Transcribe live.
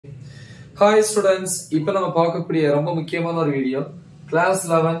Hi students, இப்போ நம்ம பார்க்கக்கூடிய ரொம்ப முக்கியமான ஒரு வீடியோ கிளாஸ்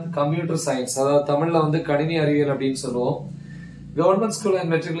 11 கம்ப்யூட்டர் சயின்ஸ், அதாவது தமிழ்ல வந்து கணினி அறிவியல் அப்படின்னு சொல்லுவோம். Government school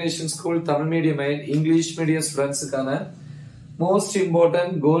and matriculation school Tamil medium and English medium ஸ்டூடெண்ட்ஸுக்கான most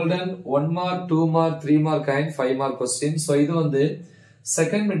important golden 1 mark 2 mark 3 mark and 5 mark question. So இது வந்து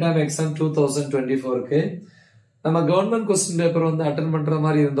செகண்ட் மிட் டர்ம் எக்ஸாம் 2024க்கு நம்ம கவர்மெண்ட் கொஸ்டின் பேப்பர் வந்து அட்டன் பண்ற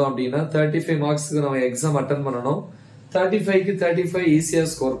மாதிரி இருந்தோம் அப்படின்னா 35 மார்க்ஸ்க்கு நம்ம எக்ஸாம் அட்டன் பண்ணணும். 35க்கு 35 ஈஸியா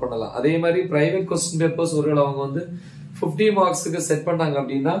ஸ்கோர் பண்ணலாம். அதே மாதிரி பிரைவேட் கொஸ்டின் பேப்பர்ஸ் ஒருவேளை அவங்க வந்து 50 மார்க்ஸ்க்கு செட் பண்ணாங்க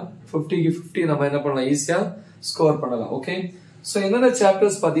அப்படின்னா 50க்கு 50 நம்ம என்ன பண்ணலாம், ஈஸியா ஸ்கோர் பண்ணலாம். ஓகே, சோ என்னென்ன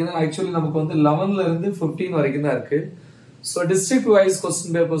சாப்டர்ஸ் பாத்தீங்கன்னா ஆக்சுவலி நமக்கு வந்து 11ல இருந்து 15 வரைக்கும் தான் இருக்கு. சோ டிஸ்ட்ரிக்ட் வைஸ்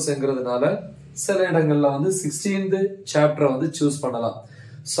கொஸ்டின் பேப்பர்ஸ்ங்கிறதுனால சில இடங்கள்ல வந்து 16th சாப்டரை வந்து சூஸ் பண்ணலாம்.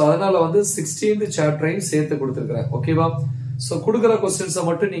 சோ அதனால வந்து 16th சாப்டரையும் சேர்த்து கொடுத்துருக்கேன். ஓகேவா? சோ கொடுக்குற கொஸ்டின்ஸை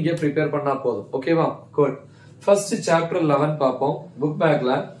மட்டும் நீங்க ப்ரிப்பேர் பண்ணா போதும். ஓகேவா? குட். ஃபர்ஸ்ட் சாப்டர் 11 பார்ப்போம். புக்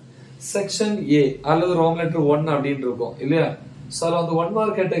பேக்ல செக்ஷன் ஏ அல்லது ரோம் லெட்டர் 1 அப்படின்னு இருக்கும் இல்லையா? சோ அதுல வந்து 1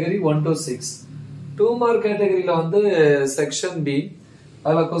 மார்க் கேட்டகரி 1 to 6, 2 மார்க் கேட்டகரியில வந்து செக்ஷன் பி,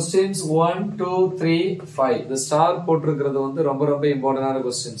 அதுல கொஸ்டின்ஸ் 1 2 3 5 இந்த ஸ்டார் போட்டிருக்கிறது வந்து ரொம்ப ரொம்ப இம்பார்ட்டன்டான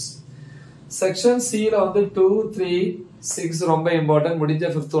கொஸ்டின்ஸ். செக்ஷன் சி ல வந்து 2 3 6 ரொம்ப இம்பார்ட்டன்ட், முடிஞ்ச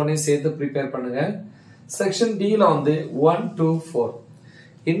 5th ஒன்னையும் சேர்த்து ப்ரிப்பேர் பண்ணுங்க. செக்ஷன் டி ல வந்து 1 2 4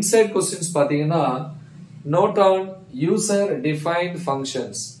 இன்சைட் கொஸ்டின்ஸ் பாத்தீங்கன்னா note on user defined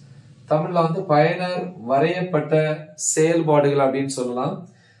functions, தமிழ்ல வந்து பயனர் வரையப்பட்ட செயல்பாடுகள் அப்படின்னு சொல்லலாம்.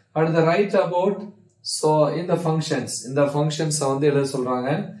 அடுத்து ரைட் அபவுட் சோ இந்த ஃபங்க்ஷன்ஸ், இந்த ஃபங்க்ஷன்ஸ் வந்து எழுத சொல்றாங்க.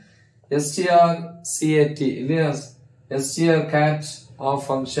 strcat இல்லையா, strcat of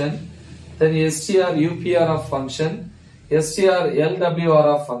function, then strupr of function, strlwr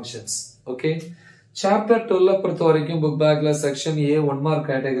of functions. Okay, chapter 12 பொறுத்த வரைக்கும் புக் பேக்ல section A 1 mark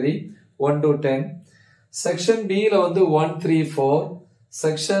category 1 to 10, section B ல வந்து 1 3 4,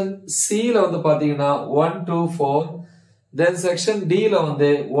 செக்ஷன் சி ல வந்து பாத்தீங்கன்னா 1 2 4, தென் செக்ஷன் டி ல வந்து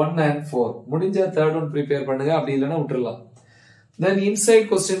 1 and 4. முடிஞ்ச தேர்ட் ஒன் ப்ரிப்பேர் பண்ணுங்க, அப்படி இல்லைன்னா விட்டுறலாம். தென் இன்சைட்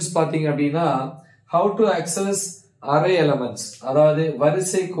கொஸ்டின்ஸ் பாத்தீங்க அப்படின்னா how to access array elements, அதாவது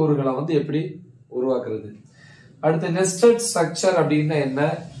வரிசை கூறுகளை வந்து எப்படி உருவாக்குறது. அடுத்து நெஸ்டட் ஸ்ட்ரக்சர் அப்படின்னா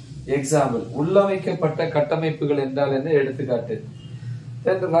என்ன, எக்ஸாம்பிள் உள்ளமைக்கப்பட்ட கட்டமைப்புகள் என்றால் என்ன, எடுத்துக்காட்டு.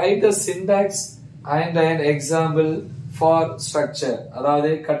 தென் right the syntax and an example for structure, அதாவது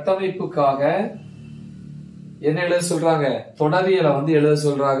கட்டமைப்புக்காக என்ன எழுத சொல்றாங்க, தொடரியலை வந்து எழுத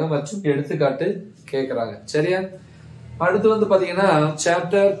சொல்றாங்க மற்றும் எடுத்துக்காட்டு கேக்குறாங்க. சரியா? அடுத்து வந்து பாத்தீங்கன்னா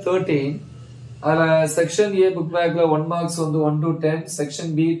சாப்டர் 13, அதுல செக்ஷன் ஏ புக் பேக்ல 1 மார்க்ஸ் வந்து 1 to 10,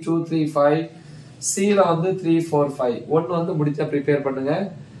 செக்ஷன் பி 2 3 5, சி ல வந்து 3 4 5. 1 வந்து முடிஞ்சா ப்ரிப்பேர் பண்ணுங்க.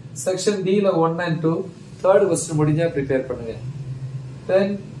 செக்ஷன் டி ல 1 and 2 தேர்ட் क्वेश्चन முடிஞ்சா ப்ரிப்பேர் பண்ணுங்க.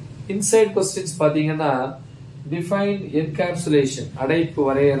 தென் இன்சைட் கொஸ்டின்ஸ் பாத்தீங்கன்னா டிஃபைன் என்கேப்சுலேஷன், அடைப்பு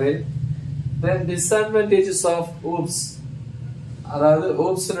வரையறை. தென் டிஸ்அட்வான்டேஜஸ் ஆஃப் oops, அதாவது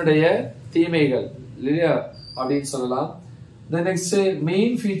oops-னுடைய தீமைகள் இல்லையா அப்படின்னு சொல்லலாம். Then next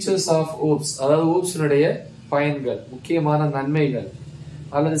main features of oops, அதாவது oops-னுடைய பயன்கள், முக்கியமான நன்மைகள்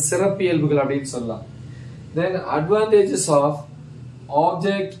அல்லது சிறப்பியல்புகள் அப்படின்னு சொல்லலாம். தென் advantages of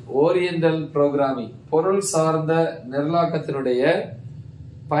object oriental programming, பொருள் சார்ந்த நிரலாக்கத்தினுடைய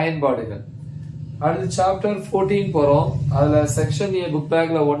பயன்பாடுகள். அடுத்து சாப்டர் 14 போறோம். அதுல செக்ஷன் ஏ புக்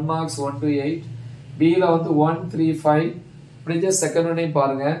பேக்ல 1 மார்க்ஸ் 1 to 8, பி ல வந்து 1 3 5, முடிஞ்ச செகண்ட் ஒன்னையும்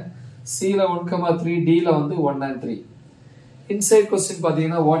பாருங்க. சி ல 1,3, டி ல வந்து 1 and 3. இன்சைட் கொஸ்டின்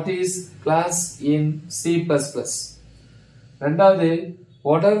பாத்தீங்கன்னா what is class in C++. ரெண்டாவது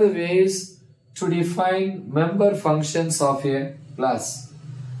what are the ways to define member functions of a class.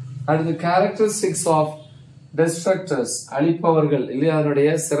 அடுத்து கேரக்டரிஸ்டிக்ஸ் ஆஃப் destructors, அழிப்பவர்கள் இல்லையா, அதனுடைய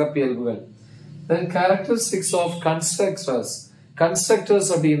சிறப்பியல்புகள். then characteristics of constructors, constructors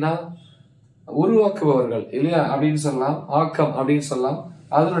அப்படின்னா உருவாக்குபவர்கள் இல்லையா அப்படின்னு சொல்லலாம், ஆக்கம் அப்படின்னு சொல்லலாம்,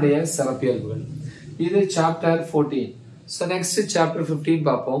 அதனுடைய சிறப்பியல்புகள். இது சாப்டர் 14. so next சாப்டர் 15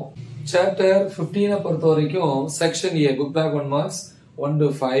 பார்ப்போம். சாப்டர் 15 பொறுத்த வரைக்கும் section A book back 1 marks 1 to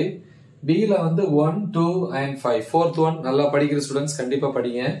 5, B ல வந்து 1 2 and 5. fourth one நல்லா படிக்கிற ஸ்டூடெண்ட்ஸ் கண்டிப்பா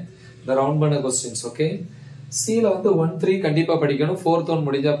படிங்க, இந்த ரவுண்ட் பண்ண கொஸ்டின்ஸ். ஓகே, சி ல வந்து 1 3 கண்டிப்பா படிக்கணும், fourth one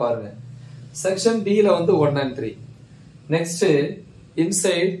முடிஞ்சா பாருங்க. செக்ஷன் டி ல வந்து 1 and 3. Next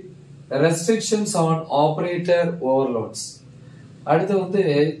inside restrictions on operator ஓவர்லோட்ஸ். அடுத்து வந்து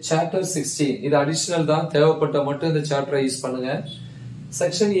சாப்டர் 16, இது அடிஷனல் தான், தேவைப்பட்ட மட்டும் இந்த சாப்டரை யூஸ் பண்ணுங்க.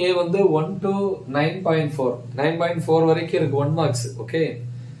 செக்ஷன் ஏ வந்து 1 to 9.4, 9.4 வரைக்கும் இருக்கு 1 மார்க்ஸ். ஓகே,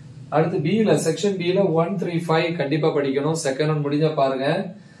 அடுத்து பி ல செக்ஷன் பி ல 1 3 5 கண்டிப்பா படிக்கணும், செகண்ட் ஒன் முடிஞ்சா பாருங்க.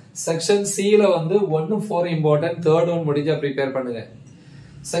 செக்ஷன் சி ல வந்து 1 4 இம்பார்ட்டன்ட், தேர்ட் ஒன் முடிஞ்சா ப்ரிப்பேர் பண்ணுங்க.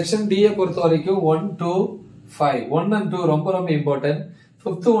 செக்ஷன் டி பொறுத்த வரைக்கும் 1 2 5, 1 and 2 ரொம்ப ரொம்ப இம்பார்ட்டன்ட்,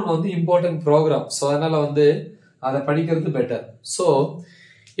 ஃபிஃப்த் ஒன் வந்து இம்பார்ட்டன்ட் ப்ரோக்ராம். ஸோ அதனால வந்து அதை படிக்கிறது பெட்டர். ஸோ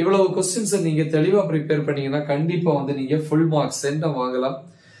இவ்வளவு கொஸ்டின்ஸை நீங்க தெளிவா ப்ரிப்பேர் பண்ணீங்கன்னா கண்டிப்பா வந்து நீங்க ஃபுல் மார்க்ஸ் சென்டம் வாங்கலாம்.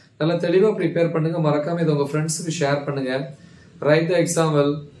 நல்லா தெளிவா ப்ரிப்பேர் பண்ணுங்க. மறக்காம இதை உங்க ஃப்ரெண்ட்ஸுக்கு ஷேர் பண்ணுங்க. Right the exam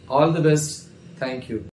well. All the best. Thank you.